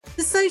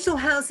The Social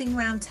Housing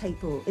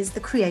Roundtable is the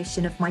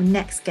creation of my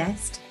next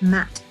guest,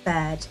 Matt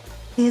Baird.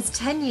 He has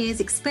 10 years'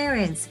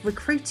 experience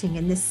recruiting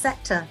in this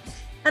sector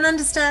and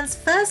understands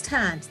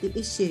firsthand the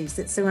issues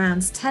that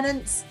surrounds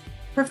tenants,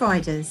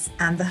 providers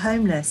and the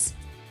homeless.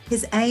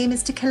 His aim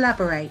is to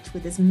collaborate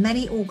with as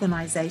many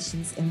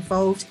organisations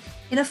involved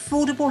in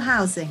affordable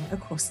housing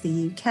across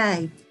the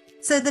UK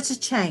so that a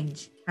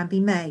change can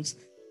be made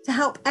to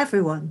help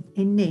everyone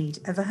in need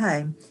of a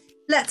home.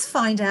 Let's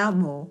find out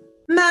more.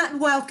 Matt,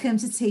 welcome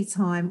to Tea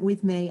Time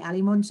with me,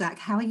 Ali Monjak.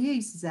 How are you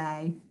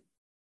today?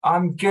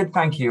 I'm good,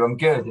 thank you. I'm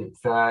good.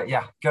 It's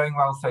going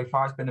well so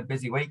far. It's been a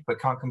busy week, but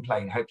can't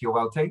complain. Hope you're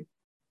well too.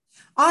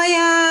 I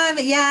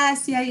am,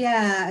 yes,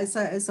 yeah.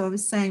 As I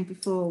was saying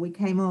before we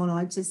came on,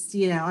 I just,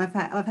 I've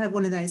had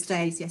one of those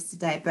days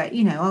yesterday, but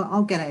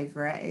I'll get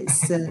over it.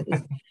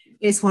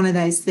 It's one of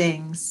those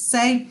things.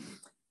 So,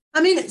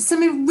 I mean,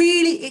 some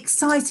really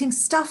exciting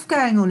stuff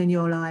going on in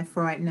your life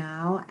right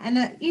now,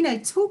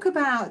 and talk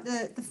about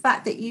the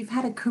fact that you've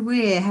had a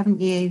career, haven't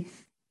you,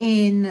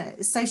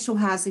 in social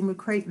housing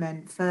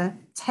recruitment for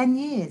 10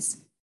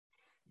 years.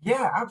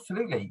 Yeah,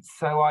 absolutely.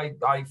 So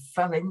I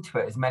fell into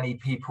it as many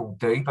people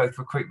do, both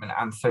recruitment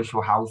and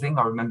social housing.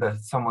 I remember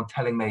someone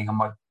telling me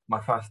on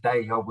my first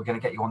day, oh, we're going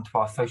to get you onto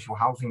our social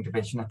housing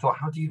division. I thought,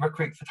 how do you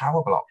recruit for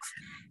tower blocks?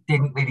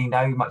 Didn't really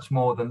know much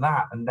more than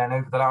that. And then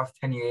over the last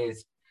 10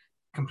 years,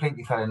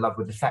 completely fell in love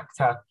with the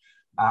sector,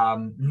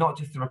 not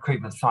just the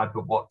recruitment side,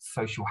 but what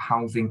social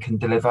housing can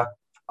deliver.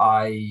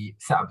 I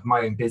set up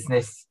my own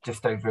business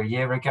just over a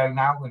year ago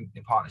now in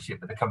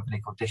partnership with a company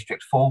called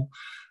District 4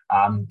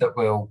 that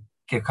will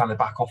give kind of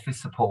back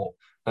office support,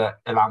 but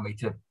allow me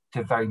to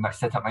very much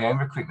set up my own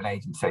recruitment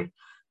agency.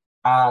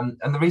 And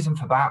the reason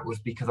for that was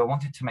because I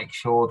wanted to make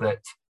sure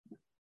that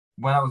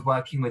when I was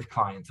working with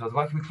clients that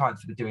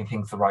are doing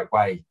things the right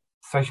way.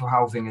 Social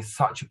housing is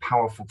such a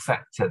powerful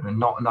sector that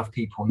not enough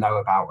people know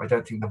about. I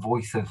don't think the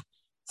voice of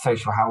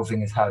social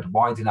housing is heard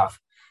wide enough,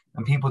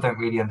 and people don't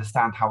really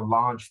understand how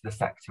large the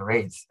sector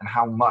is and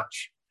how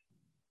much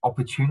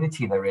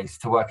opportunity there is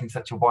to work in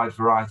such a wide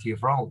variety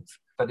of roles.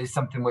 But it's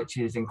something which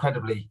is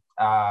incredibly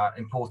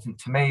important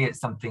to me. It's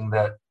something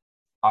that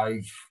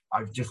I've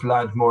just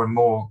learned more and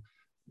more.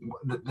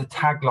 The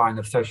tagline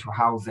of social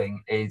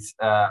housing is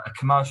a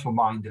commercial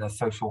mind and a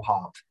social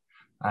heart.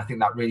 And I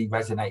think that really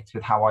resonates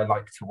with how I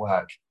like to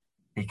work,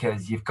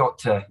 because you've got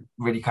to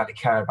really kind of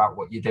care about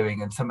what you're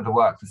doing. And some of the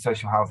work that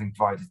social housing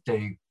providers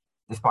do,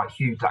 despite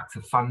huge lacks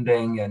of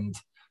funding and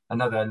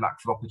another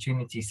lacks of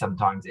opportunity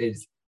sometimes,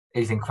 is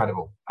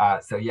incredible.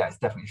 So yeah, it's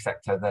definitely a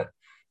sector that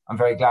I'm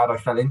very glad I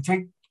fell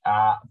into,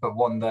 but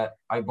one that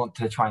I want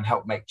to try and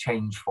help make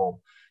change for.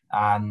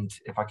 And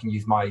if I can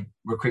use my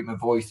recruitment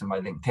voice and my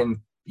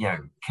LinkedIn,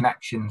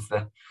 connections,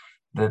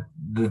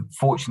 the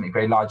fortunately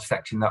very large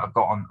section that I've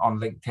got on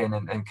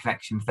LinkedIn and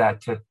connections there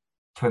to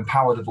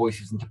empower the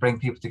voices and to bring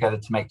people together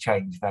to make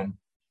change, then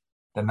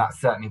that's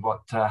certainly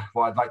what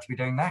I'd like to be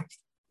doing next.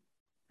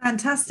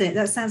 Fantastic.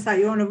 That sounds like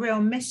you're on a real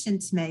mission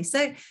to me.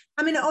 So,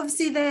 I mean,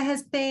 obviously there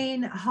has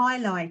been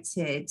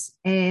highlighted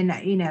in,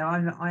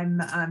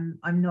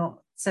 I'm not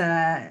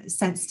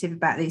sensitive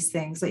about these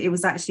things. It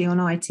was actually on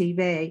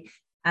ITV,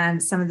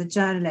 and some of the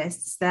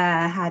journalists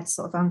there had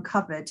sort of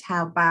uncovered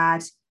how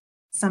bad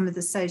some of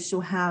the social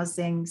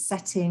housing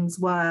settings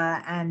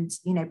were, and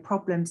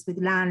problems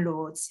with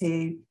landlords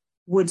who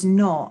would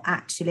not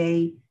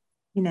actually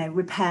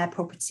repair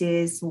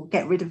properties or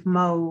get rid of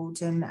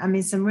mold, and I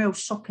mean some real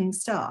shocking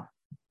stuff.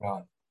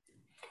 Right.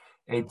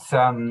 It's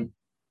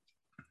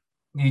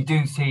you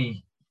do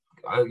see,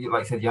 like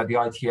I said, you had the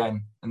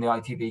ITN and the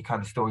ITV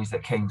kind of stories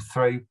that came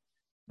through.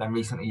 Then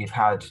recently you've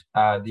had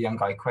the young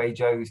guy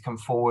Quajo who's come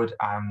forward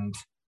and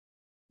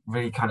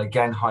really kind of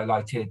again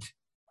highlighted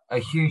a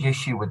huge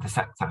issue with the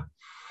sector.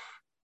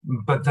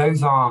 But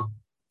those are,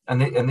 and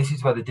this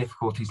is where the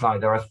difficulties lie.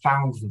 There are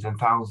thousands and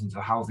thousands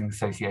of housing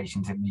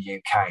associations in the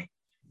UK,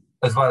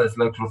 as well as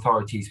local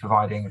authorities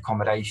providing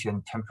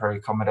accommodation, temporary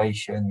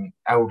accommodation,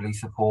 elderly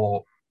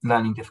support,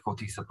 learning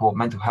difficulty support,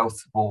 mental health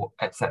support,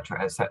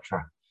 etc.,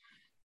 etc.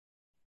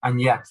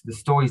 And yet the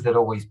stories that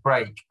always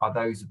break are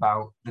those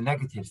about the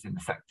negatives in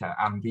the sector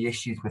and the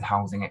issues with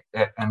housing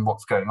and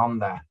what's going on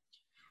there.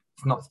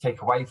 It's not to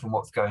take away from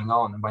what's going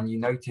on. And when you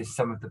notice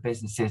some of the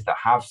businesses that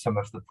have some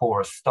of the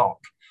poorest stock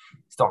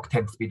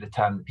tends to be the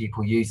term that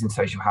people use in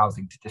social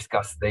housing to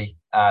discuss the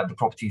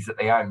properties that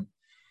they own.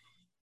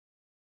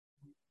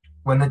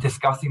 When they're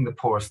discussing the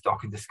poorest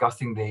stock and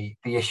discussing the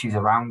issues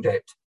around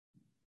it,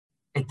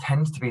 it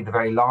tends to be the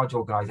very large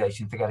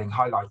organisations that are getting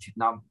highlighted.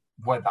 Now,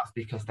 whether that's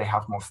because they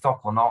have more stock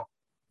or not,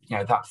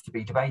 that's to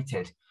be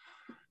debated.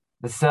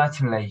 But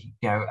certainly,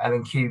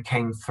 L&Q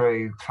came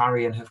through,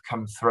 Clarion have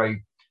come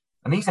through,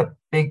 and these are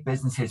big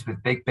businesses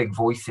with big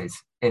voices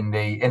in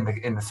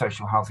the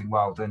social housing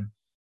world. And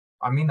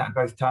I mean that in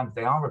both terms.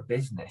 They are a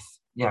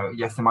business.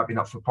 Yes, they might be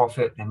not for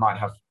profit, they might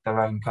have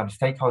their own kind of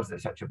stakeholders,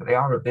 etc., but they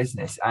are a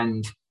business.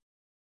 And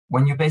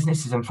when your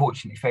business is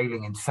unfortunately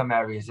failing in some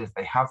areas as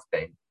they have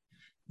been,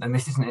 and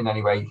this isn't in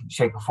any way,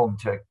 shape or form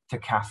to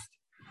cast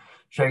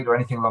shade or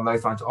anything along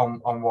those lines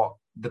on what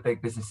the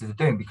big businesses are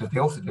doing, because they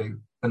also do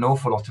an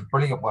awful lot of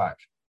brilliant work.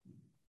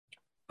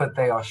 But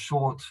they are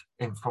short,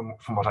 from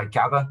what I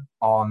gather,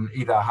 on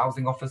either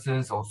housing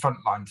officers or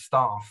frontline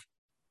staff.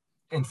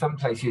 In some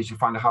places, you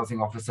find a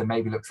housing officer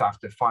maybe looks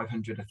after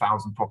 500,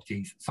 1,000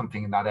 properties,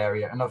 something in that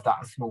area. And of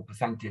that, a small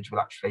percentage will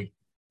actually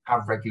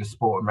have regular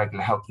support and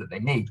regular help that they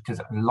need, because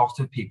a lot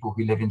of people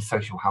who live in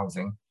social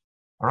housing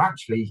are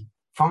actually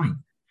fine.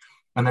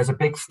 And there's a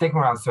big stigma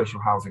around social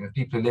housing, as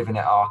people who live in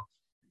it are,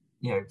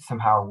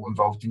 somehow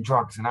involved in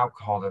drugs and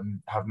alcohol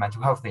and have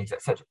mental health needs,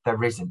 etc.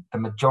 There isn't. The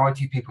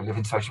majority of people who live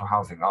in social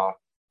housing are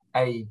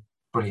A,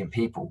 brilliant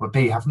people, but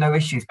B, have no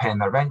issues paying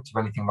their rent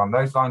or anything along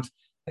those lines.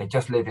 They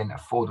just live in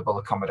affordable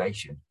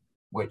accommodation,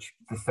 which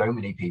for so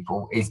many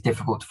people is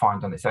difficult to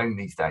find on its own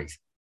these days.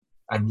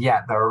 And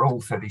yet there are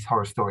also these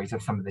horror stories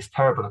of some of this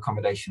terrible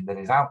accommodation that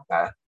is out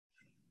there.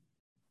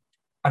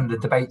 And the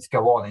debates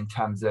go on in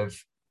terms of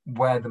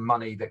where the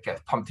money that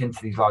gets pumped into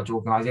these large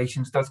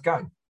organisations does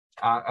go,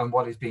 and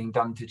what is being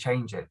done to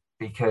change it.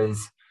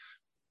 Because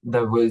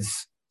there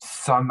was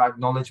some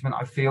acknowledgement,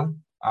 I feel,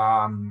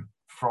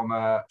 from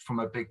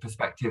a big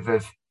perspective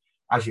of,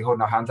 actually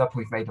holding our hands up,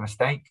 we've made a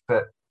mistake,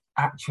 but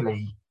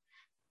actually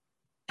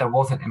there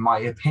wasn't, in my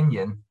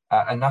opinion,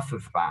 enough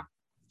of that.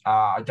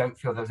 I don't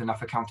feel there was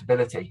enough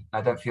accountability.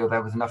 I don't feel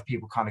there was enough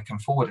people kind of come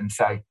forward and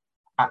say,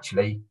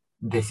 actually,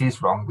 this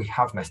is wrong, we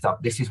have messed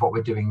up, this is what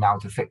we're doing now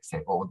to fix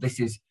it, or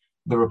this is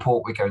the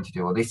report we're going to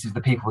do, or this is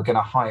the people we're going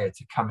to hire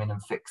to come in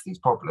and fix these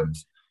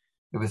problems.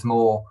 It was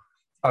more,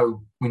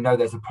 oh, we know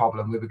there's a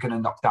problem, we were going to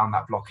knock down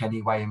that block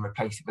anyway and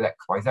replace it with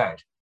X, Y, Z.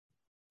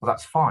 Well,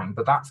 that's fine,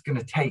 but that's going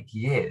to take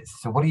years.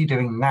 So what are you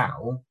doing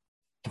now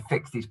to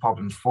fix these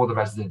problems for the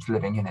residents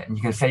living in it? And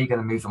you can say you're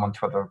going to move them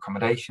onto other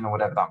accommodation or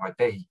whatever that might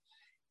be.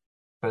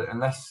 But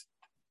unless,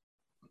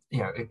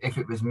 if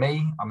it was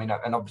me, I mean,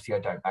 and obviously I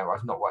don't know,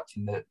 I've not worked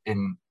in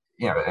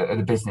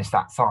a business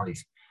that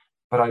size,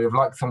 but I would have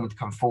liked someone to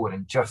come forward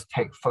and just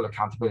take full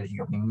accountability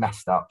of being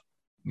messed up.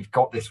 We've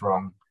got this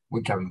wrong,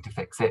 we're going to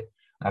fix it.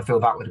 And I feel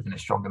that would have been a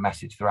stronger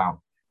message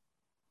throughout.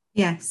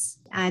 Yes,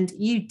 and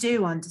you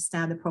do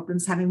understand the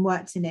problems, having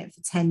worked in it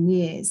for 10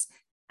 years.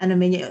 And I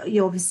mean,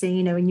 you obviously,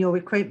 in your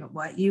recruitment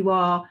work, you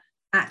are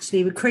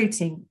actually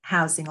recruiting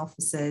housing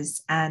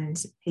officers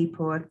and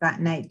people of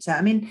that nature.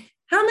 I mean,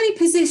 how many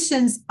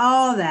positions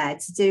are there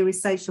to do with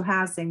social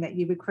housing that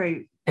you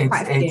recruit? It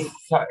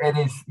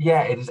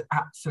is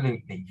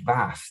absolutely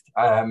vast.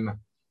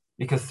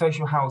 Because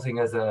social housing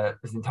as an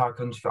entire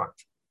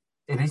construct,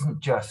 it isn't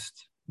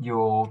just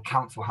your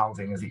council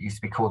housing, as it used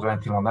to be called, or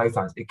anything along those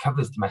lines. It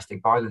covers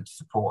domestic violence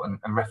support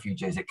and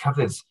refuges. It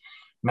covers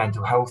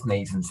mental health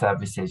needs and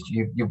services.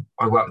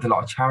 I work with a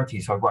lot of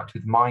charities. So I worked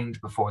with Mind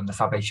before in the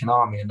Salvation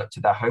Army and looked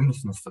at their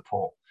homelessness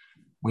support.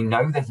 We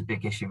know there's a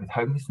big issue with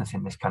homelessness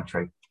in this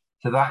country.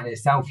 So that in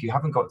itself, you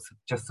haven't got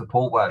just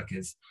support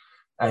workers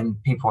and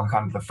people on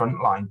kind of the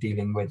front line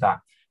dealing with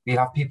that. You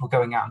have people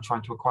going out and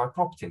trying to acquire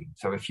property.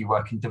 So if you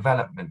work in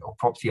development or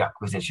property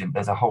acquisition,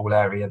 there's a whole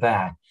area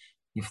there.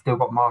 You've still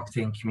got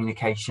marketing,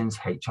 communications,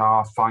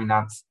 HR,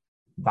 finance,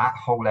 that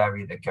whole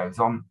area that goes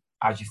on.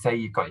 As you say,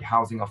 you've got your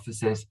housing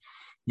officers.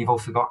 You've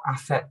also got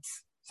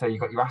assets. So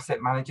you've got your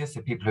asset managers,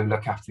 so people who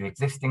look after the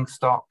existing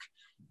stock.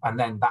 And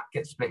then that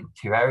gets split into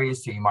two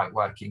areas. So you might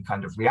work in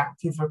kind of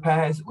reactive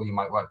repairs, or you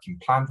might work in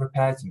planned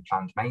repairs and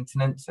planned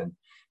maintenance and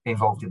be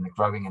involved in the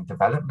growing and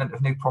development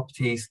of new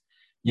properties.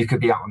 You could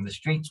be out on the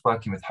streets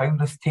working with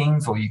homeless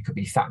teams, or you could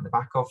be sat in the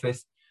back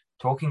office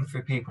talking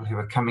through people who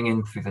are coming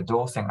in through the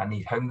door saying, I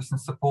need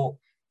homelessness support,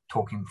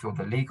 talking through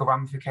the legal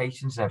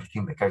ramifications and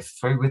everything that goes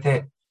through with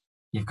it.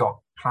 You've got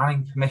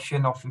planning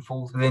permission, often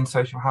falls within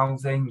social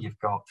housing. You've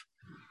got,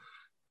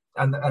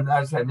 and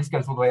as I said, this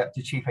goes all the way up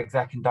to chief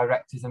exec and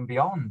directors and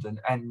beyond.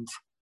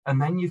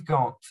 And then you've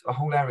got a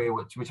whole area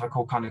which I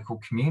call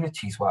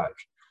communities work.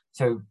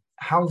 So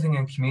housing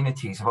and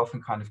communities have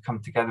often kind of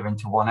come together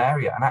into one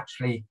area, and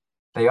actually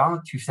they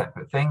are two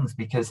separate things,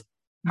 because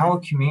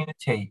our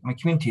community,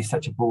 community is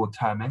such a broad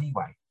term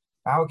anyway.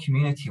 Our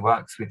community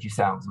works with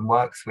yourselves and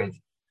works with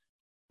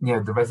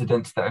the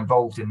residents that are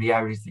involved in the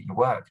areas that you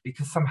work,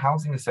 because some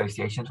housing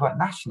associations work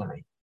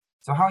nationally.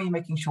 So how are you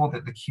making sure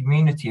that the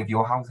community of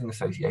your housing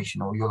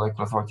association or your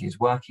local authority is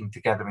working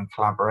together in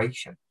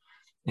collaboration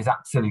is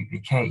absolutely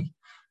key.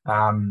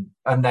 And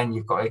then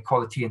you've got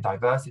equality and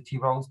diversity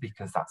roles,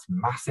 because that's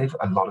massive.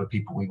 A lot of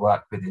people we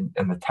work with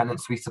and the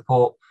tenants we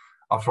support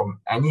are from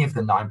any of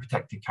the 9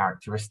 protected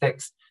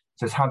characteristics.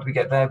 So it's how do we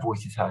get their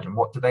voices heard, and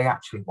what do they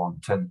actually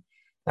want? And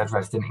there's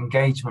resident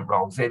engagement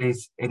roles. It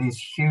is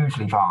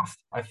hugely vast.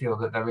 I feel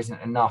that there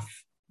isn't enough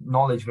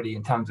knowledge really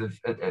in terms of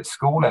at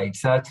school age,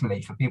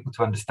 certainly, for people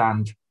to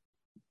understand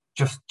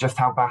just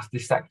how vast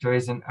this sector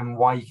is and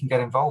why you can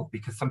get involved.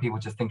 Because some people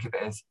just think of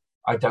it as,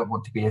 I don't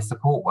want to be a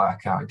support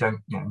worker. I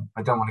don't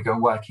want to go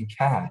and work in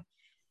care.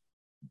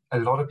 A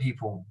lot of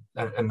people,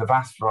 and the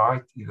vast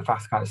variety, the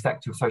vast kind of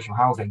sector of social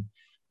housing,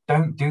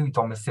 don't do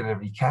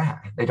domiciliary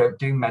care. They don't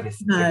do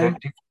medicine. No. They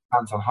don't do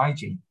hands-on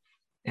hygiene.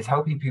 It's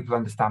helping people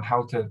understand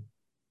how to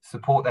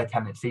support their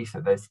tenancy. So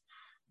there's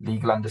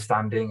legal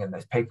understanding, and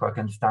there's paperwork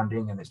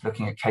understanding, and it's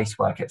looking at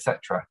casework,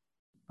 etc.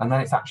 And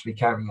then it's actually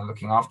caring and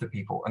looking after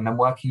people, and then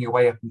working your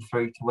way up and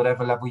through to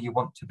whatever level you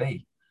want to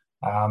be.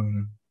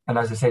 And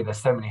as I say, there's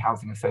so many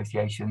housing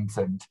associations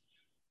and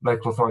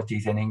local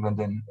authorities in England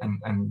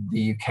and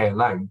the UK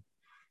alone,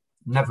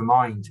 never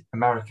mind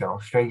America,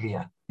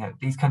 Australia. You know,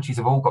 these countries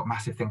have all got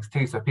massive things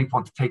too. So if people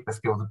want to take their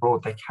skills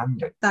abroad, they can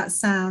do. That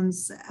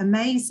sounds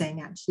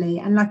amazing, actually,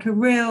 and like a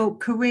real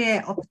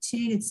career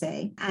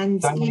opportunity.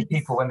 And so many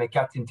people, when they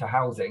get into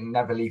housing,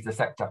 never leave the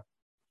sector.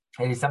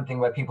 It is something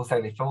where people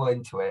say they fall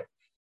into it,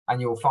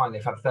 and you'll find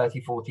they've had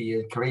 30,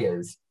 40-year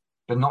careers,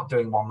 but not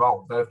doing one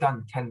role. They've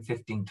done 10,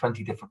 15,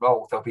 20 different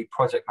roles. They'll be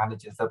project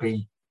managers. They'll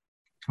be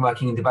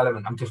working in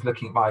development. I'm just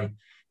looking at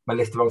my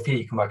list of roles here.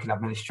 You can work in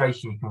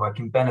administration. You can work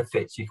in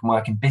benefits. You can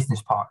work in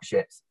business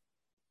partnerships.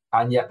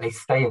 And yet they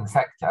stay in the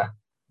sector,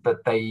 but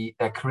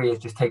their careers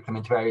just take them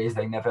into areas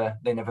they never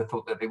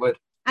thought that they would.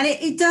 And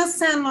it does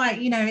sound like,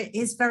 it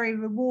is very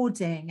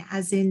rewarding,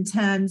 as in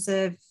terms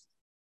of,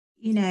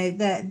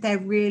 that there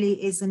really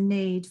is a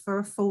need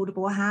for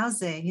affordable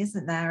housing,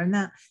 isn't there? And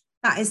that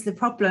is the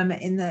problem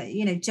in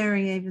the,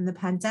 during even the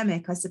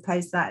pandemic. I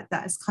suppose that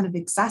has kind of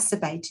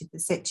exacerbated the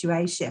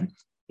situation,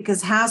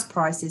 because house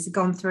prices have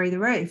gone through the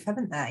roof,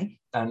 haven't they?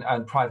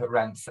 And private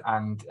rents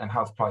and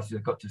house prices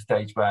have got to a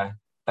stage where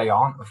they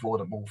aren't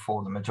affordable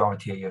for the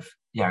majority of,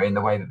 in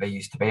the way that they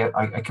used to be.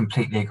 I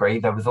completely agree.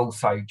 There was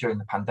also, during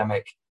the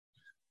pandemic,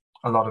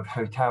 a lot of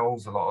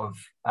hotels, a lot of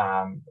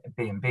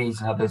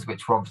B&Bs and others,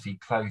 which were obviously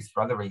closed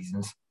for other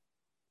reasons.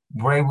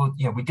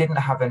 We didn't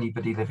have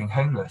anybody living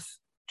homeless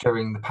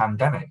during the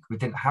pandemic. We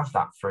didn't have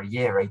that for a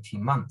year,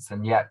 18 months.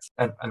 And yet,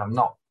 and I'm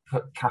not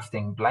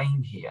casting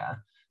blame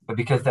here, but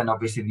because then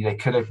obviously they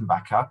could open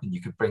back up and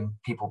you could bring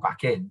people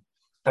back in,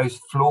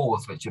 those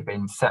floors which have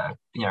been set,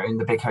 in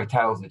the big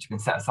hotels, which have been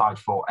set aside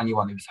for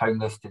anyone who was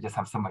homeless to just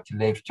have somewhere to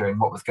live during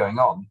what was going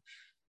on,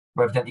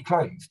 were evidently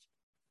closed.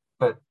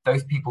 But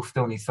those people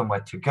still need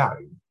somewhere to go,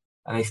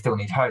 and they still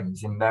need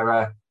homes. And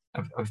I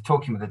was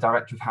talking with the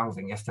director of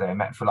housing yesterday. I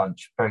met him for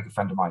lunch, very good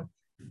friend of mine.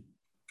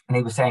 And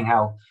he was saying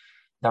how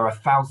there are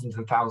thousands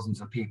and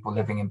thousands of people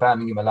living in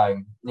Birmingham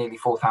alone, nearly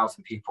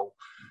 4,000 people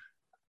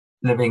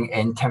living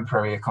in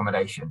temporary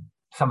accommodation,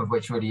 some of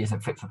which really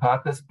isn't fit for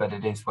purpose, but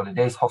it is what it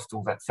is,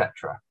 hostels,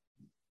 etc.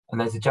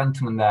 And there's a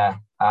gentleman there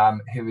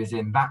who is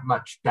in that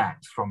much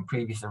debt from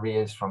previous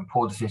arrears, from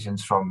poor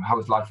decisions, from how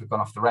his life had gone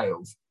off the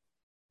rails,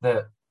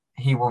 that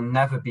he will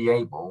never be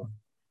able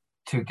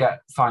to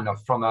get sign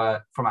off from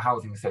a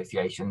housing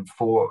association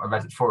for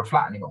a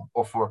flat anymore,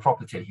 or for a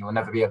property. He will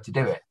never be able to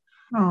do it.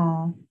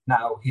 Oh.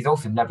 Now, he's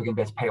also never going to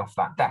be able to pay off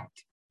that debt.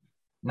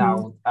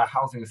 Now, a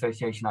housing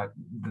association,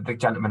 the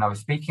gentleman I was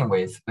speaking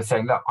with was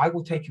saying, look, I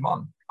will take him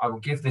on. I will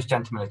give this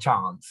gentleman a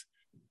chance.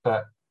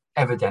 But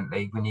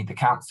evidently, we need the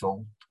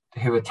council,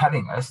 who are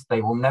telling us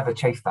they will never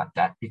chase that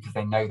debt because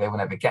they know they will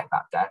never get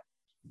that debt,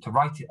 to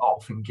write it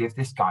off and give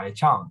this guy a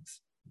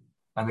chance.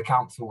 And the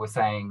council were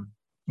saying,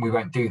 we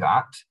won't do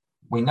that.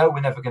 We know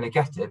we're never going to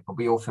get it, but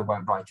we also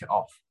won't write it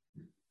off.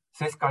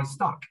 So this guy's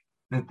stuck.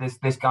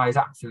 This guy is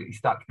absolutely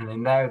stuck. And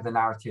in there, the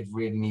narrative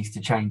really needs to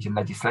change, and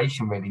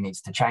legislation really needs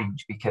to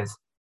change, because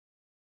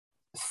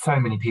so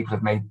many people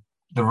have made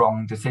the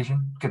wrong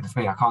decision. Goodness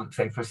me, I can't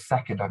say for a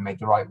second I've made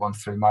the right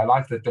ones through my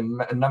life. There's been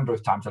a number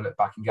of times I look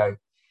back and go,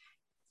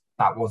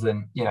 that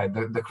wasn't,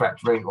 the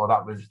correct route, or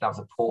that was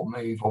a poor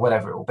move, or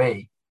whatever it will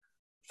be.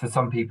 For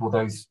some people,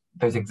 those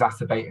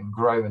exacerbate and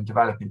grow and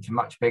develop into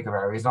much bigger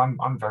areas.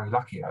 I'm very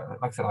lucky.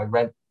 Like I said, I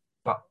rent,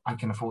 but I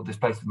can afford this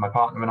place with my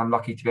partner, and I'm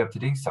lucky to be able to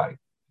do so.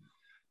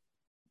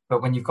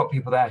 But when you've got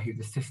people there who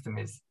the system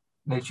is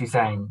literally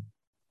saying,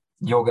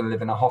 you're going to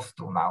live in a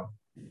hostel now,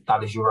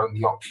 that is your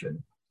only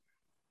option,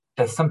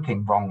 there's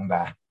something wrong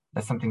there.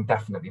 There's something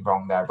definitely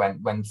wrong there.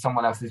 When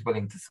someone else is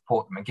willing to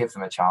support them and gives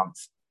them a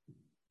chance,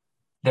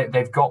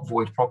 they've got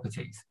void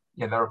properties.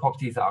 There are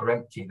properties that are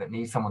empty that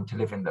need someone to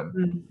live in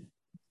them.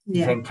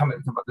 Yeah. Saying,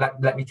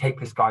 let me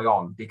take this guy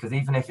on, because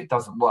even if it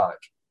doesn't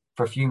work,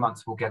 for a few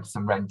months we'll get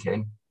some rent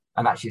in,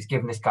 and actually it's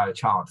giving this guy a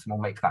chance, and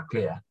we'll make that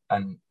clear.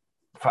 And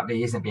the fact that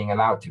he isn't being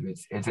allowed to,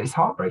 it's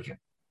heartbreaking.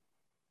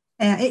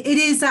 Yeah, it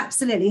is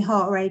absolutely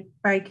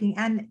heartbreaking,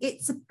 and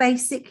it's a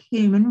basic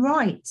human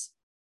right,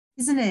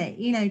 isn't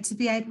it? To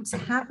be able to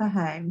have a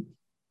home.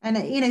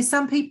 And,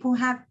 some people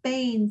have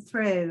been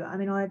through,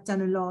 I've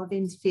done a lot of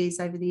interviews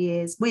over the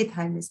years with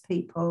homeless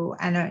people,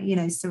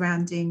 and,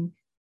 surrounding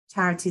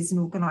charities and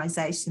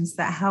organisations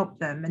that help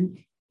them. And,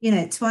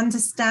 to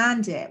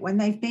understand it, when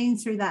they've been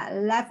through that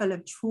level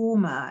of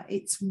trauma,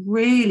 it's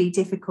really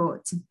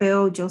difficult to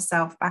build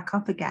yourself back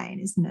up again,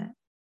 isn't it?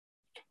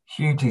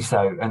 Hugely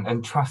so.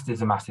 And trust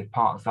is a massive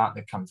part of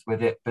that comes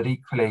with it. But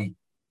equally,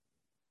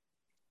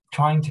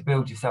 trying to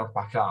build yourself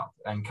back up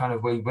and kind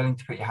of willing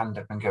to put your hand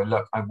up and go,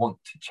 look, I want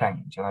to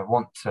change, and I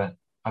want to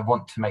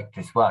make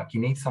this work. You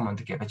need someone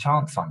to give a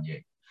chance on you.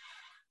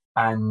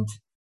 And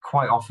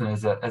quite often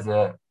as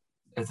a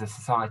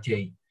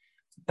society,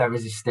 there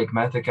is a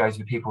stigma that goes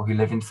with people who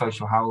live in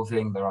social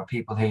housing. There are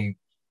people who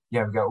we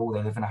go, oh,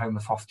 they live in a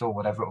homeless hostel,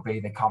 whatever it'll be,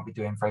 they can't be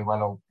doing very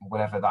well, or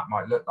whatever that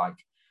might look like.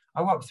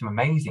 I work with some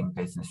amazing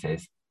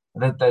businesses.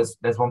 There's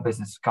one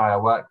business guy I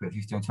work with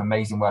who's doing some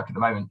amazing work at the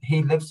moment.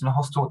 He lives in a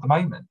hostel at the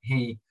moment.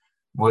 He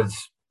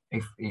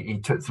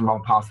took some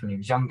wrong paths when he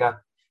was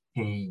younger.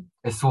 He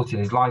has sorted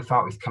his life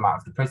out. He's come out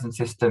of the prison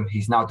system.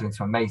 He's now doing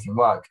some amazing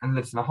work and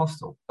lives in a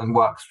hostel and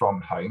works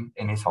from home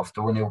in his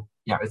hostel. And he'll,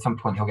 at some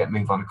point he'll get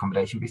moved on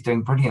accommodation, but he's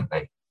doing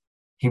brilliantly.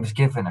 He was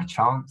given a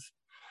chance.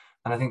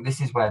 And I think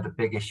this is where the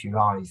big issue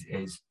lies,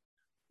 is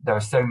there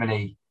are so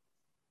many,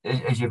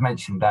 as you've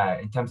mentioned there,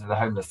 in terms of the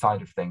homeless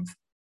side of things,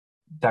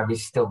 there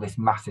is still this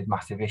massive,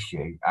 massive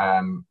issue,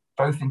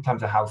 both in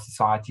terms of how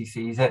society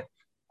sees it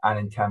and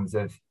in terms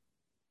of,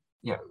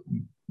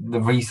 the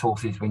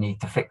resources we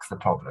need to fix the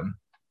problem.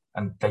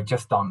 And they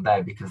just aren't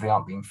there because they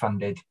aren't being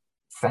funded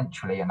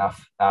centrally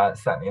enough,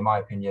 certainly in my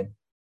opinion.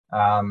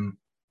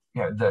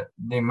 The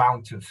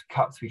amount of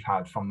cuts we've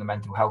had from the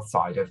mental health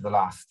side over the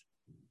last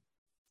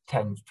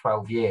 10,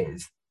 12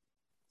 years,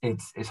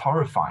 it's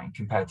horrifying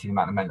compared to the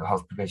amount of mental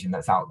health provision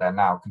that's out there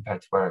now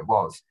compared to where it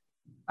was.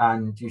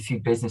 And you see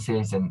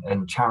businesses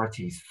and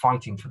charities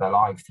fighting for their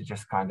lives to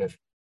just kind of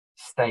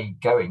stay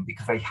going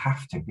because they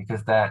have to,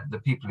 because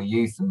the people who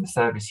use them, the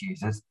service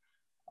users,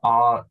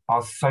 are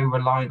so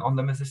reliant on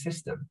them as a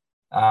system.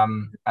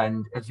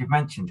 And as you've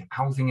mentioned,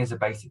 housing is a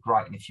basic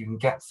right. And if you can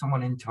get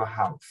someone into a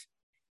house,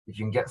 if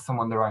you can get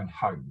someone their own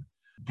home,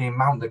 the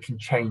amount that can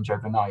change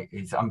overnight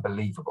is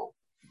unbelievable.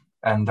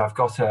 And I've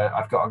got a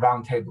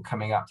roundtable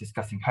coming up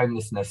discussing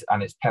homelessness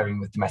and its pairing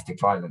with domestic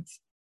violence.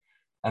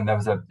 And there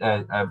was a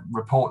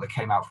report that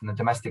came out from the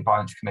Domestic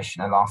Violence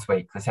Commissioner last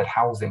week that said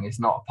housing is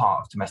not a part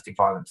of domestic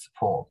violence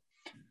support.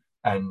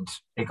 And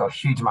it got a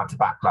huge amount of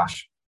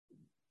backlash.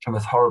 It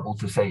was horrible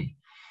to see,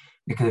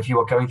 because if you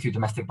are going through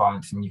domestic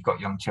violence and you've got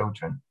young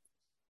children,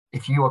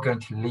 if you are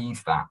going to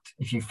leave that,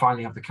 if you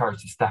finally have the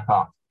courage to step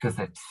up, because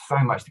there's so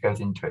much that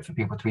goes into it for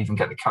people to even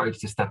get the courage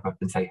to step up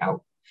and say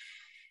help.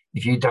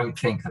 If you don't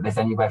think that there's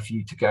anywhere for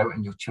you to go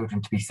and your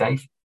children to be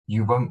safe,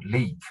 you won't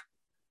leave.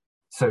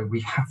 So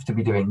we have to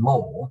be doing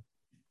more.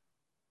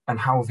 And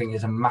housing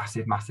is a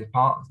massive, massive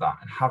part of that.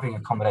 And having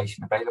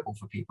accommodation available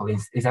for people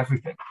is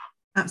everything.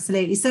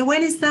 Absolutely. So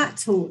when is that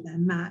taught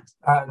then, Matt?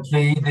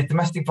 The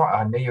domestic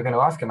violence, I knew you were going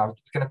to ask, and I was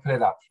going to put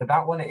it up. So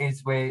that one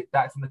that's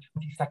on the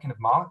 22nd of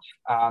March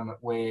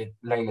with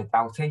Layla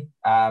Doughty.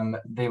 The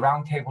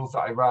roundtables that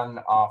I run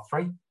are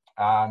free.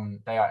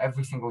 They are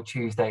every single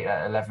Tuesday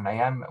at 11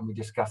 a.m. and we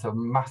discuss a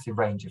massive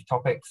range of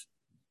topics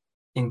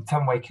in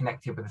some way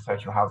connected with the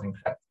social housing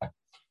sector.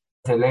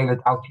 So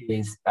Layla Doughty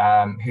is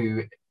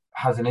who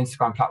has an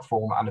Instagram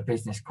platform and a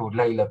business called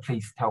Layla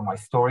Please Tell My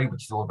Story,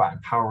 which is all about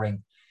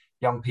empowering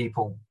young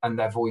people and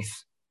their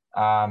voice,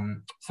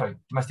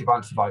 domestic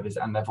violence survivors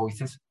and their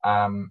voices,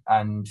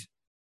 and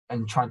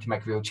trying to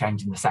make real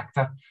change in the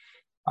sector.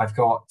 I've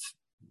got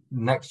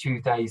next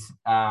Tuesdays,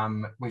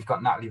 we've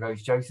got Natalie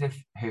Rose Joseph,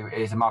 who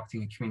is a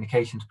marketing and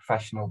communications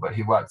professional, but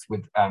who works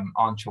with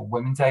Arnshaw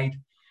Women's Aid.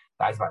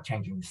 That is about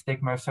changing the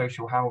stigma of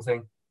social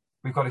housing.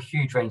 We've got a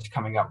huge range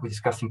coming up. We're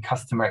discussing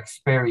customer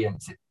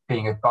experience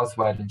being a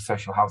buzzword in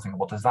social housing.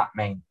 What does that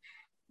mean?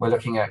 We're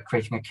looking at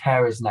creating a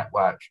carers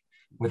network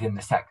within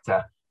the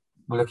sector.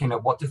 We're looking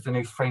at what does the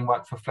new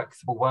framework for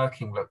flexible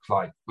working look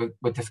like.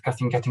 We're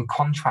discussing getting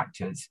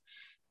contractors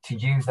to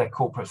use their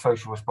corporate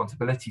social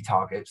responsibility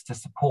targets to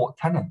support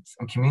tenants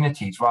and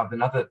communities rather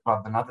than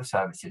other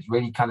services,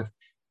 really kind of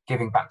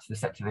giving back to the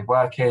sector they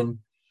work in.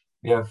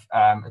 We have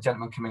a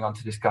gentleman coming on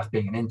to discuss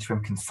being an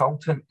interim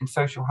consultant in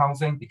social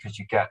housing, because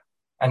you get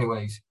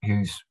anyone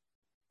who's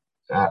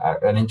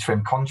an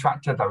interim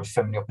contractor. There are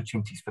so many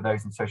opportunities for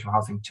those in social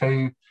housing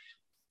too.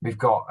 We've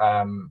got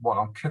one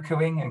on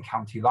cuckooing and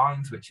county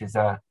lines, which is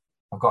I've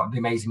got the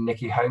amazing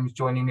Nikki Holmes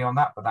joining me on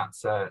that, but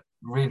that's a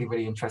really,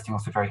 really interesting,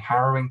 also very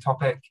harrowing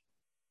topic.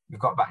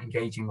 We've got about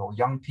engaging more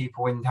young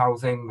people in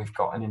housing. We've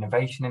got an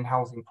innovation in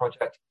housing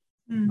project.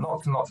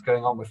 Lots and lots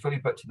going on. We're fully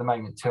booked at the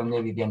moment till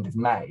nearly the end of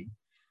May.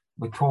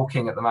 We're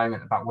talking at the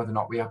moment about whether or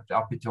not we have to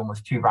up it to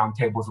almost 2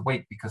 roundtables a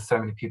week, because so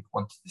many people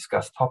want to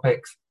discuss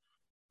topics.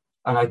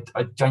 And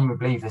I genuinely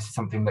believe this is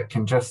something that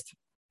can just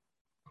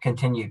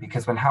continue,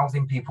 because when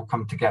housing people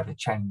come together,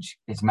 change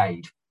is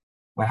made.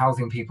 When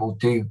housing people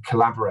do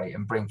collaborate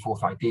and bring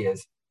forth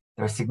ideas,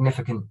 there is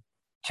significant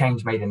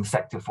change made in the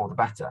sector for the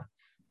better.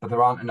 But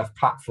there aren't enough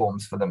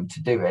platforms for them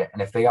to do it.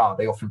 And if they are,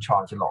 they often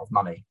charge a lot of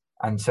money.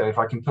 And so if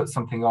I can put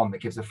something on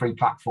that gives a free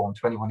platform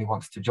to anyone who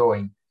wants to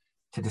join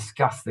to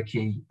discuss the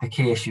key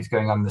issues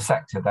going on in the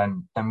sector,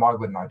 then why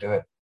wouldn't I do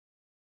it?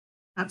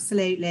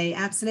 Absolutely,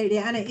 absolutely.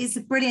 And it is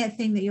a brilliant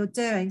thing that you're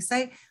doing.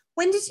 So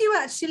when did you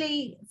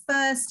actually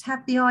first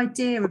have the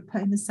idea of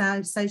putting the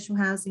social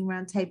housing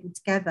roundtable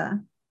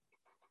together?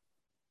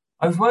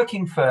 I was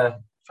working for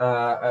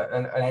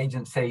an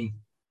agency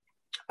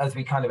as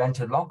we kind of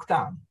entered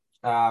lockdown.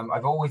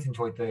 I've always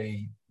enjoyed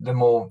the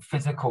more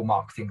physical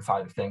marketing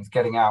side of things,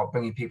 getting out,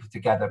 bringing people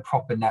together,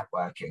 proper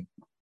networking.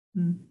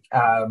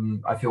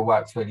 I feel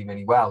works really,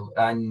 really well.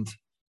 And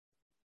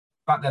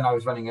back then I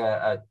was running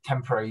a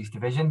temporaries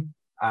division,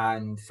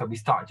 And so we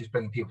started just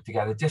bringing people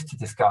together just to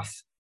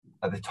discuss.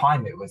 At the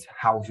time, it was,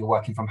 how's your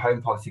working from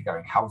home policy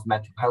going? How's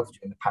mental health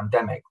during the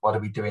pandemic? What are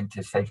we doing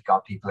to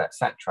safeguard people,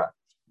 etc.?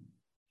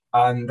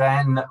 And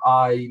then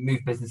I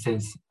moved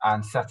businesses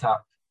and set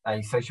up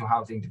a social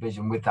housing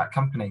division with that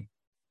company.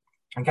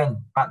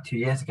 Again, about 2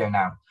 years ago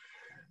now.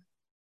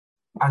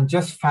 And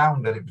just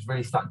found that it was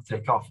really starting to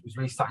take off. It was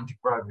really starting to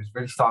grow. It was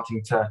really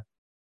starting to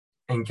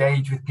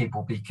engage with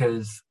people,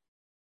 because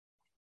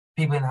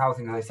people in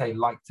housing, as I say,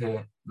 like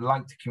to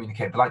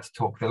communicate, they like to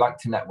talk, they like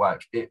to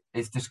network.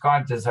 It's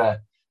described as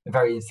a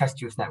very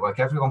incestuous network.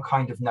 Everyone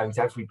kind of knows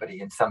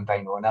everybody in some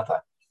vein or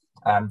another.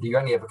 You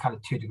only have a kind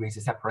of 2 degrees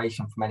of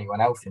separation from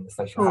anyone else in the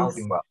social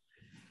housing world.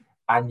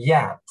 And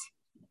yet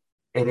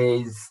it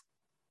is,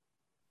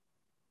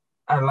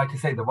 and like I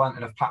say, there weren't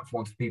enough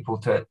platforms for people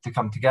to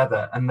come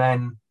together. And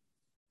then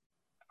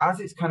as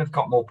it's kind of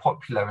got more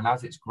popular and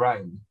as it's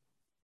grown,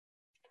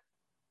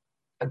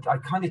 I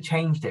kind of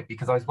changed it,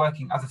 because I was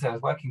working, as I said, I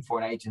was working for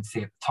an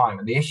agency at the time.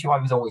 And the issue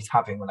I was always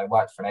having when I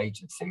worked for an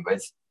agency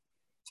was,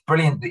 it's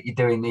brilliant that you're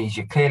doing these,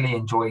 you're clearly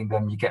enjoying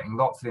them, you're getting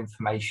lots of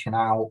information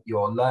out,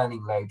 you're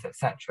learning loads,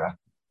 etc.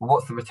 But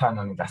what's the return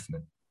on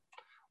investment?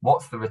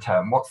 What's the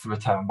return? What's the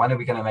return? When are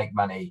we going to make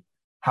money?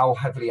 How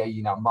heavily are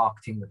you now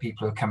marketing the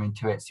people who are coming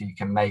to it so you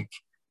can make,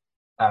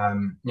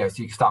 so you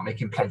can start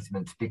making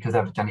placements? Because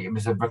evidently it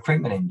was a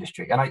recruitment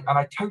industry. And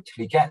I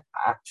totally get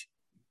that.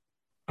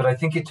 But I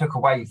think it took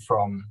away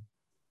from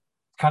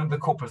kind of the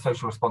corporate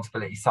social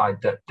responsibility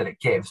side that it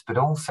gives, but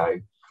also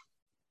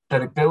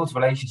that it builds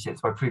relationships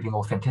by proving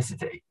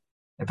authenticity.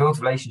 It builds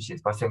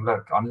relationships by saying,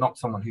 look, I'm not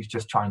someone who's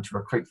just trying to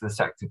recruit for the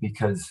sector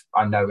because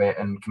I know it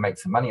and can make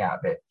some money out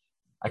of it.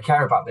 I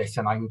care about this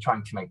and I'm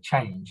trying to make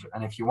change.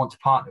 And if you want to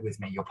partner with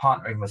me, you're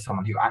partnering with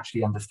someone who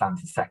actually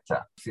understands the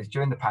sector. So it's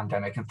during the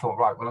pandemic and thought,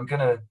 right, well, I'm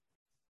going to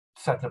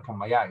set up on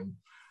my own.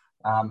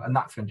 And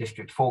that's when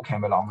District 4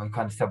 came along and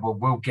kind of said, well,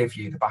 we'll give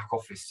you the back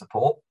office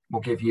support.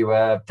 We'll give you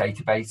a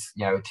database,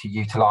 to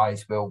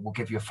utilize. We'll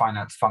give you a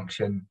finance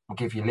function. We'll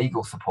give you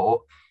legal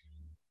support.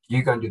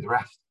 You go and do the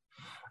rest.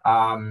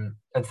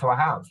 And so I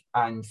have.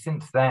 And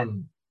since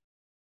then,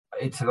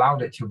 it's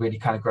allowed it to really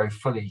kind of grow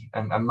fully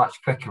and much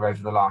quicker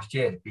over the last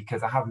year,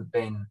 because I haven't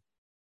been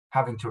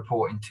having to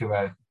report into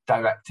a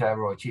director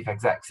or a chief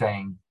exec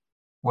saying,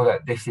 well,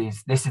 look, this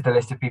is the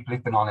list of people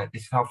who've been on it.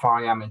 This is how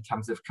far I am in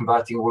terms of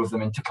converting all of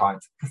them into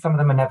clients, because some of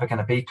them are never going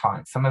to be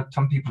clients.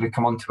 Some people who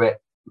come onto it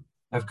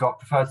have got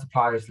preferred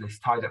suppliers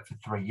list tied up for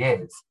 3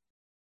 years.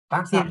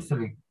 That's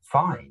absolutely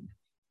fine.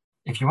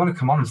 If you want to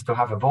come on and still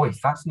have a voice,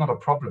 that's not a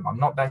problem. I'm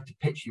not there to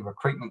pitch you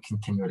recruitment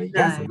continually.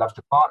 No. Yes, I'd love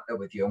to partner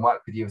with you and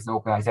work with you as an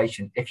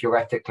organisation if you're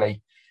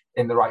ethically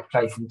in the right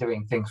place and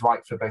doing things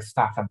right for both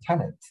staff and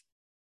tenants.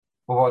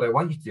 But what I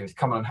want you to do is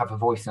come on and have a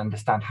voice and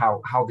understand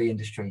how the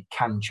industry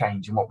can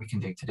change and what we can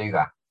do to do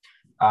that.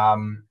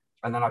 And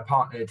then I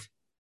partnered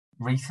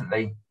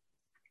recently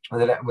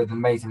with an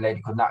amazing lady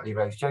called Natalie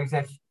Rose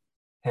Joseph,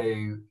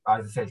 who,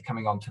 as I said, is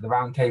coming onto the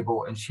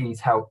roundtable, and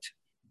she's helped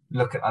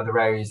look at other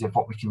areas of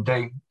what we can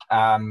do.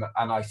 And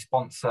I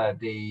sponsor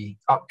the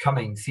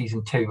upcoming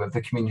season 2 of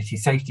the Community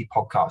Safety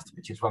Podcast,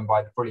 which is run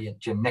by the brilliant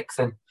Jim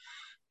Nixon.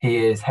 He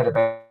is head of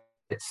at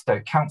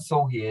Stoke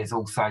Council. He is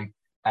also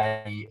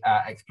a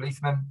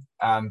ex-policeman,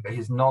 but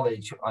his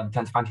knowledge in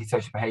terms of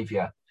antisocial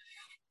behaviour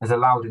has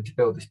allowed him to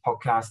build this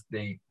podcast.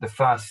 The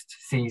first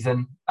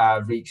season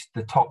reached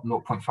the top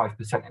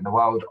 0.5% in the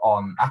world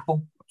on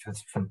Apple, which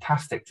was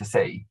fantastic to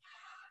see.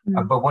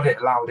 But what it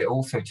allowed it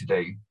also to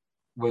do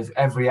was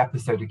every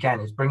episode, again,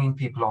 is bringing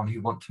people on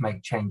who want to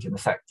make change in the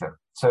sector.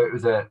 So it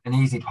was an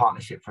easy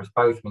partnership for us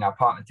both. We now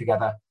partner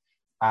together,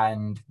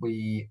 and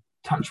we,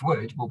 touch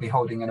wood, we'll be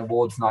holding an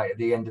awards night at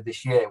the end of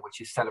this year,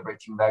 which is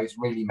celebrating those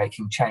really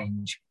making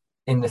change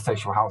in the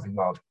social housing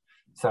world.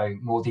 So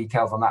more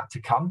details on that to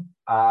come.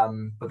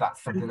 But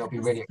that's something that'll be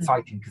really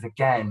exciting, because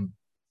again,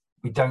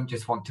 we don't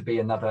just want to be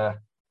another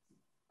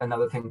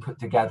thing put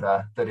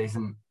together that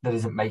isn't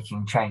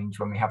making change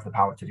when we have the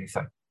power to do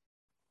so.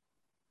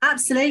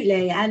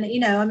 Absolutely. And,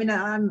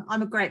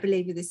 I'm a great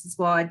believer. This is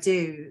why I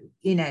do,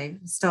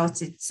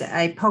 started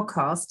a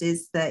podcast,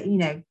 is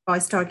that, by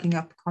striking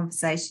up a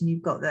conversation,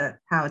 you've got the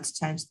power to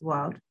change the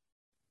world.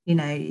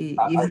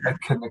 I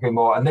couldn't agree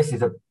more. And this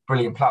is a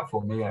brilliant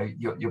platform.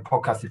 Your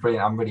podcast is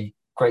brilliant. I'm really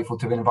grateful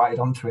to have been invited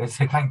onto it.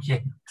 So thank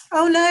you.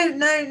 Oh,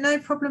 no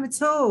problem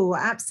at all.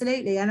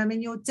 Absolutely.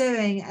 And you're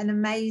doing an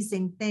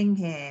amazing thing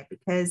here,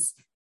 because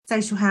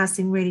social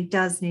housing really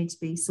does need to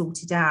be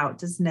sorted out,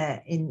 doesn't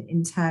it,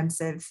 in terms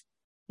of,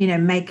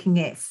 making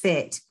it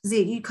fit? Because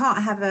you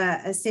can't have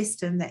a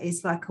system that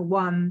is like a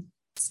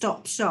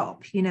one-stop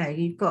shop.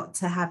 You've got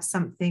to have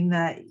something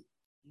that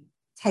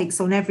takes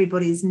on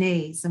everybody's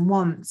needs and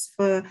wants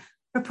for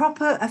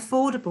proper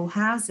affordable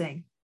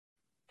housing.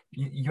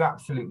 You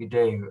absolutely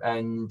do.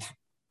 And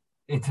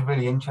it's a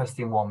really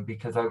interesting one,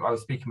 because I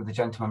was speaking with a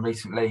gentleman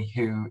recently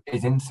who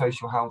is in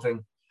social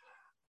housing,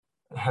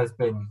 has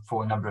been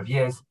for a number of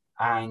years.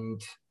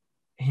 And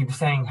he was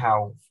saying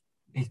how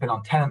he's been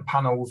on tenant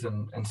panels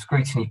and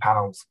scrutiny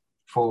panels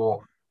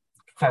for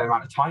a fair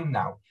amount of time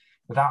now.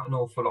 without an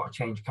awful lot of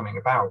change coming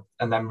about.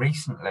 And then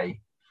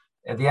recently,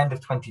 at the end of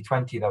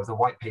 2020, there was a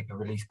white paper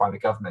released by the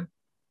government.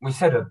 We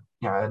said,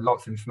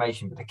 lots of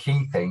information, but the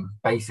key thing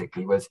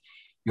basically was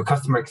your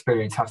customer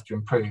experience has to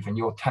improve, and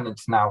your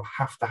tenants now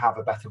have to have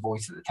a better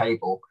voice at the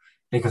table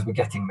because we're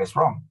getting this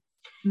wrong.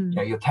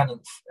 Your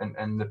tenants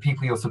and the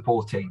people you're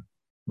supporting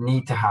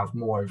need to have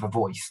more of a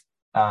voice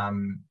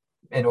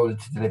in order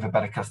to deliver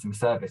better customer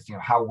service.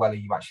 How well are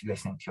you actually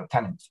listening to your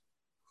tenants?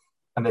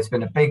 And there's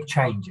been a big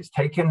change. It's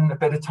taken a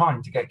bit of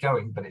time to get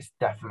going, but it's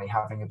definitely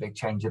having a big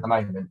change at the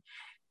moment,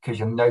 because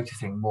you're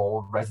noticing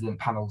more resident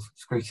panels,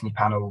 scrutiny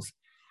panels,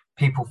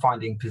 people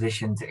finding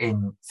positions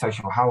in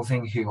social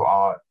housing who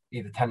are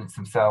either tenants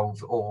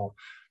themselves or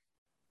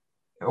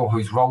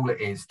whose role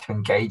it is to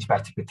engage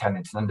better with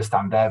tenants and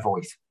understand their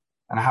voice.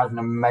 And I had an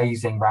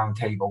amazing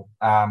roundtable.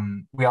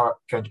 We are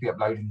going to be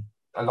uploading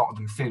a lot of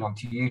them soon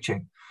onto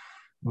YouTube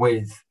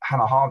with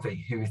Hannah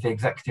Harvey, who is the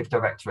executive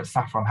director at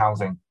Saffron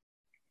Housing.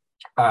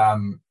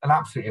 An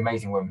absolutely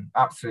amazing woman,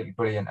 absolutely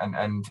brilliant,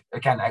 and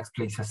again,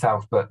 ex-police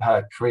herself, but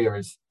her career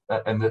is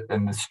and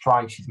the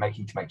strides she's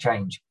making to make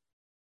change.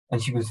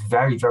 And she was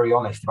very, very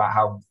honest about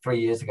how 3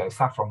 years ago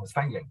Saffron was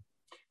failing.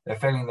 They're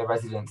failing their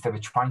residents. They were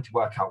trying to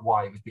work out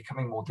why. It was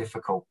becoming more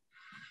difficult.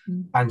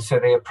 And so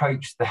they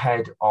approached the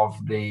head of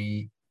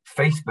the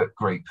Facebook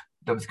group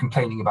that was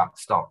complaining about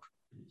the stock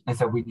and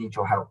said, we need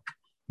your help.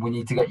 We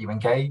need to get you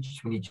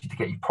engaged. We need you to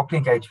get you properly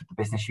engaged with the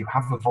business. You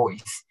have a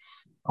voice,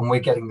 and we're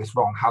getting this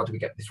wrong. How do we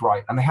get this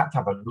right? And they had to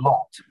have a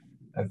lot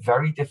of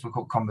very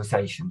difficult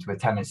conversations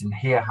with tenants and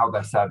hear how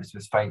their service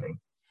was failing.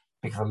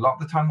 Because a lot of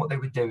the time what they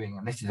were doing,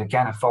 and this is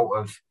again a fault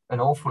of an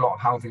awful lot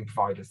of housing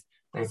providers,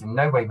 there's in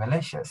no way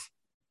malicious.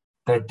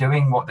 They're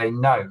doing what they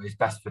know is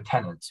best for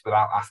tenants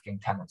without asking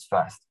tenants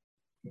first.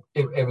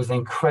 It was an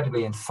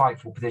incredibly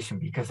insightful position,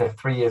 because they're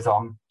 3 years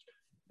on.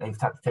 They've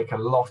had to take a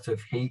lot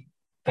of heat.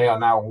 They are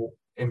now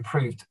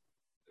improved.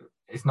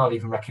 It's not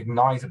even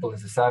recognizable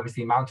as a service,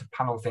 the amount of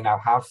panels they now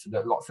have, so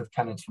that lots of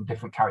tenants from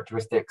different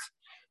characteristics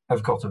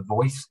have got a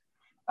voice.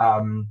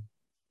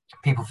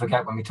 People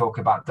forget when we talk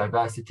about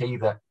diversity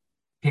that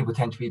people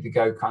tend to either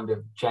go kind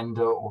of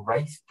gender or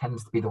race,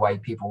 tends to be the way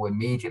people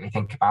immediately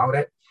think about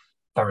it.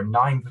 There are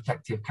 9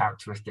 protective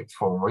characteristics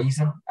for a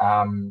reason.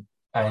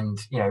 And,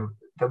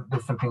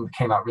 there's something that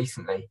came out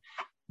recently.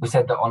 We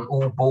said that on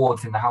all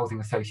boards in the housing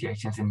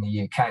associations in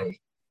the UK,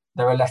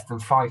 there are less than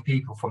 5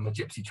 people from the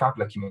Gypsy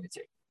Traveller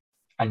community.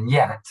 And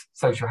yet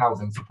social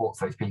housing supports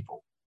those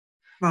people.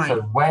 Right.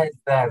 So where's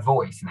their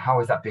voice and how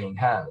is that being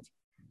heard?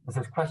 And so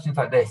there's questions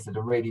like this that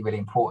are really, really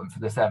important for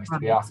the service to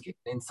be asking.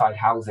 Inside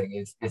Housing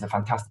is a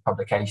fantastic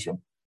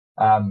publication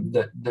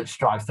that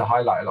strives to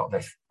highlight a lot of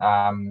this.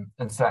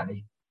 And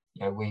certainly,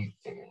 a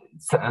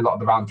lot of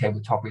the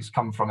roundtable topics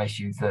come from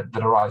issues that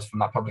arise from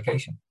that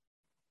publication.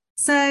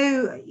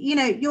 So,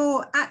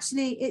 you're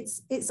actually,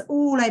 it's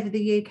all over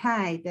the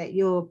UK that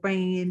you're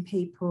bringing in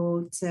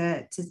people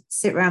to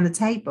sit around the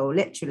table,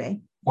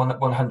 literally.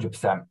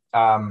 100%.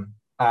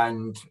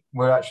 And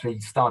we're actually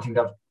starting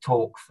to have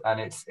talks, and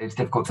it's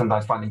difficult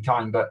sometimes finding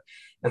time, but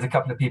there's a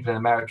couple of people in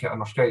America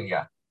and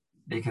Australia,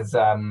 because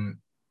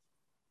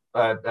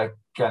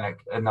again,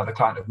 another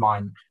client of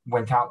mine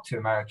went out to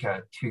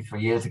America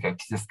 2-3 years ago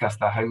to discuss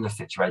their homeless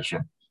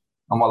situation.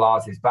 And while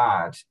ours is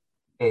bad,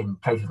 in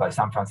places like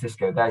San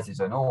Francisco, theirs is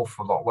an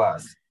awful lot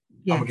worse.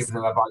 Yes. And we're giving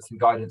them advice and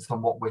guidance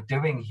on what we're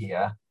doing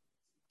here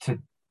to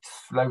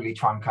slowly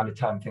try and kind of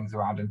turn things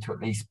around and to at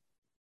least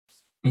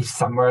be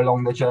somewhere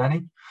along the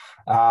journey.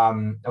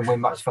 And we're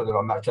much further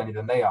on that journey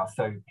than they are.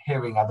 So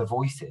hearing other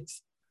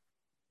voices.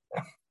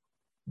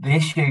 The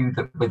issue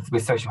that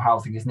with social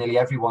housing is nearly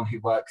everyone who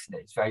works in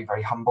it is very,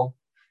 very humble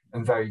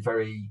and very,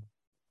 very,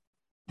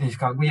 this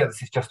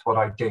is just what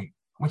I do,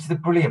 which is a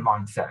brilliant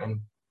mindset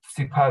and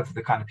superb for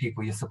the kind of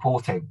people you're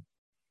supporting.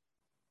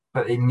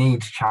 But it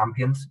needs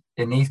champions.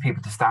 It needs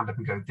people to stand up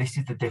and go, this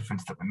is the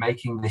difference that we're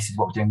making. This is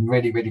what we're doing.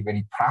 Really, really,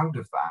 really proud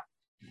of that,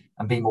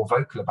 and be more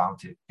vocal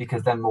about it,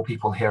 because then more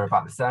people hear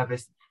about the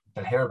service.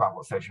 They'll hear about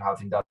what social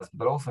housing does, but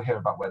they'll also hear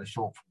about where the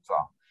shortfalls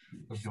are.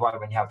 Which is why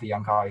when you have the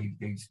young guy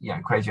who's,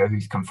 Quasio,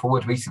 who's come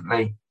forward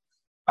recently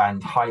and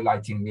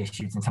highlighting the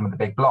issues in some of the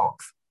big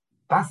blocks,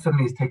 that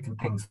suddenly has taken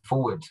things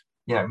forward,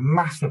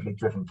 massively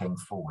driven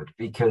things forward,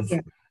 because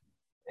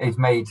it's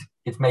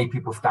made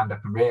people stand up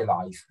and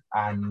realise,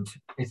 and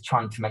it's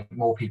trying to make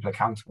more people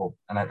accountable.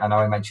 And I know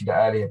I mentioned it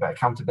earlier, but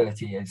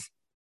accountability is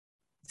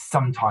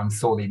sometimes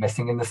sorely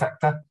missing in the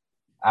sector.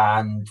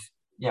 And,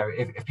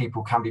 if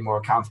people can be more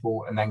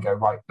accountable and then go,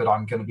 right, but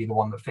I'm going to be the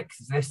one that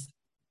fixes this,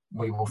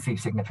 we will see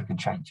significant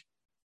change.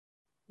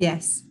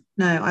 Yes,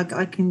 no,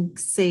 I can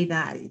see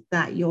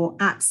that you're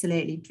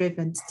absolutely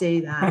driven to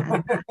do that,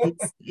 and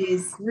that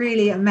is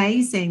really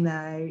amazing,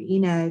 though.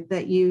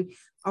 That you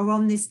are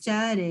on this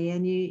journey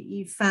and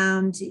you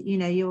found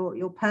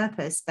your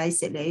purpose,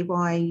 basically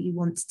why you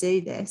want to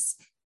do this,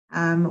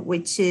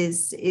 which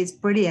is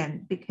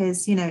brilliant,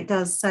 because it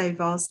does so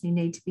vastly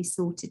need to be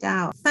sorted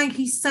out. Thank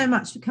you so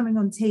much for coming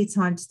on Tea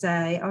Time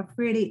today. I've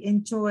really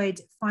enjoyed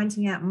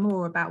finding out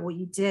more about what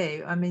you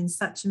do. I mean,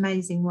 such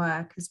amazing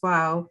work as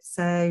well.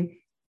 So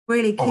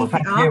Really Oh, well, keep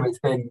it thank you. up. It's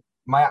been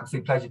my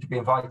absolute pleasure to be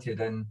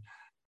invited. And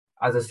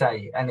as I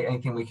say,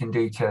 anything we can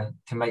do to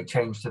make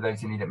change to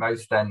those who need it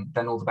most, then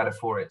all the better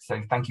for it. So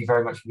thank you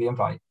very much for the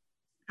invite.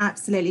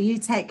 Absolutely. You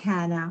take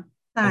care now.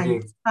 And you.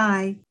 Thanks.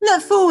 Bye.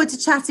 Look forward to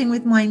chatting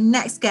with my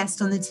next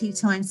guest on the Tea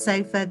Time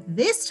Sofa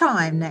this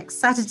time next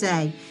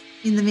Saturday.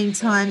 In the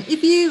meantime,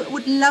 if you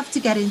would love to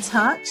get in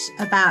touch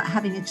about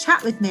having a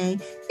chat with me,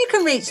 you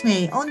can reach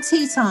me on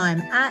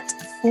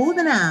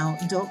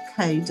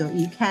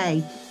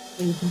teatime@forthenow.co.uk.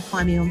 Or you can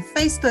find me on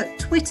Facebook,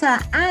 Twitter,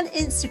 and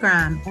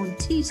Instagram on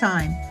Tea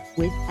Time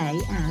with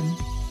AM.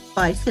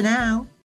 Bye for now.